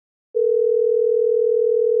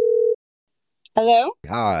Hello?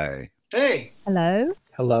 Hi. Hey. Hello?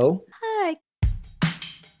 Hello? Hi.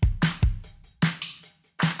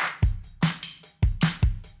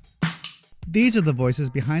 These are the voices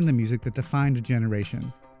behind the music that defined a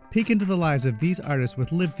generation. Peek into the lives of these artists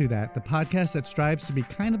with Live Through That, the podcast that strives to be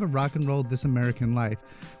kind of a rock and roll This American Life,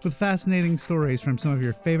 with fascinating stories from some of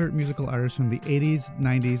your favorite musical artists from the 80s,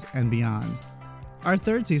 90s, and beyond. Our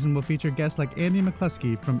third season will feature guests like Andy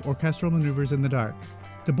McCluskey from Orchestral Maneuvers in the Dark,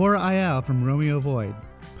 Deborah Ayal from Romeo Void,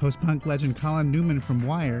 post-punk legend Colin Newman from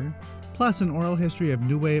Wire, plus an oral history of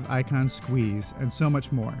new wave icon Squeeze, and so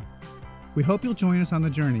much more. We hope you'll join us on the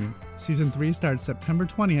journey. Season 3 starts September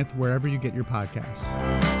 20th, wherever you get your podcasts.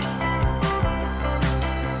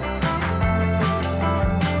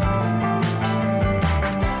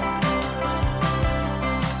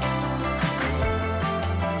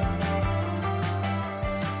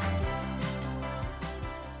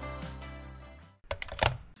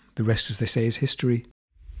 The rest, as they say, is history.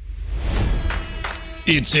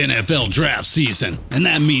 It's NFL draft season, and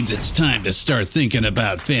that means it's time to start thinking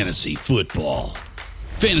about fantasy football.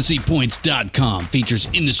 FantasyPoints.com features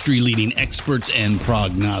industry-leading experts and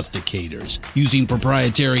prognosticators using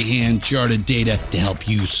proprietary hand-charted data to help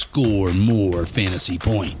you score more fantasy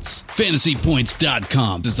points.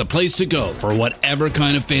 FantasyPoints.com is the place to go for whatever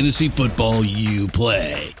kind of fantasy football you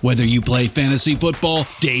play. Whether you play fantasy football,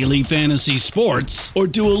 daily fantasy sports, or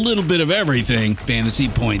do a little bit of everything, Fantasy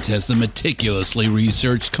Points has the meticulously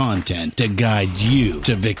researched content to guide you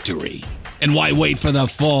to victory. And why wait for the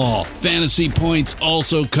fall? Fantasy Points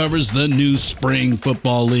also covers the new spring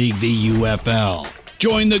football league, the UFL.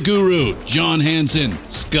 Join the guru, John Hansen,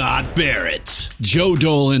 Scott Barrett, Joe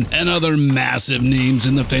Dolan, and other massive names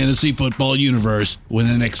in the fantasy football universe with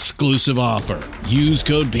an exclusive offer. Use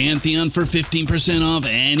code Pantheon for 15% off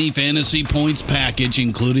any Fantasy Points package,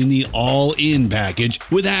 including the all-in package,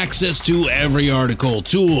 with access to every article,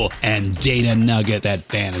 tool, and data nugget that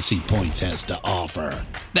Fantasy Points has to offer.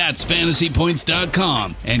 That's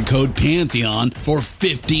FantasyPoints.com and code Pantheon for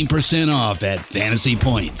 15% off at Fantasy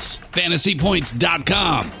Points.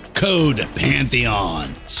 FantasyPoints.com, code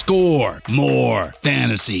Pantheon. Score more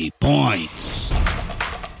fantasy points.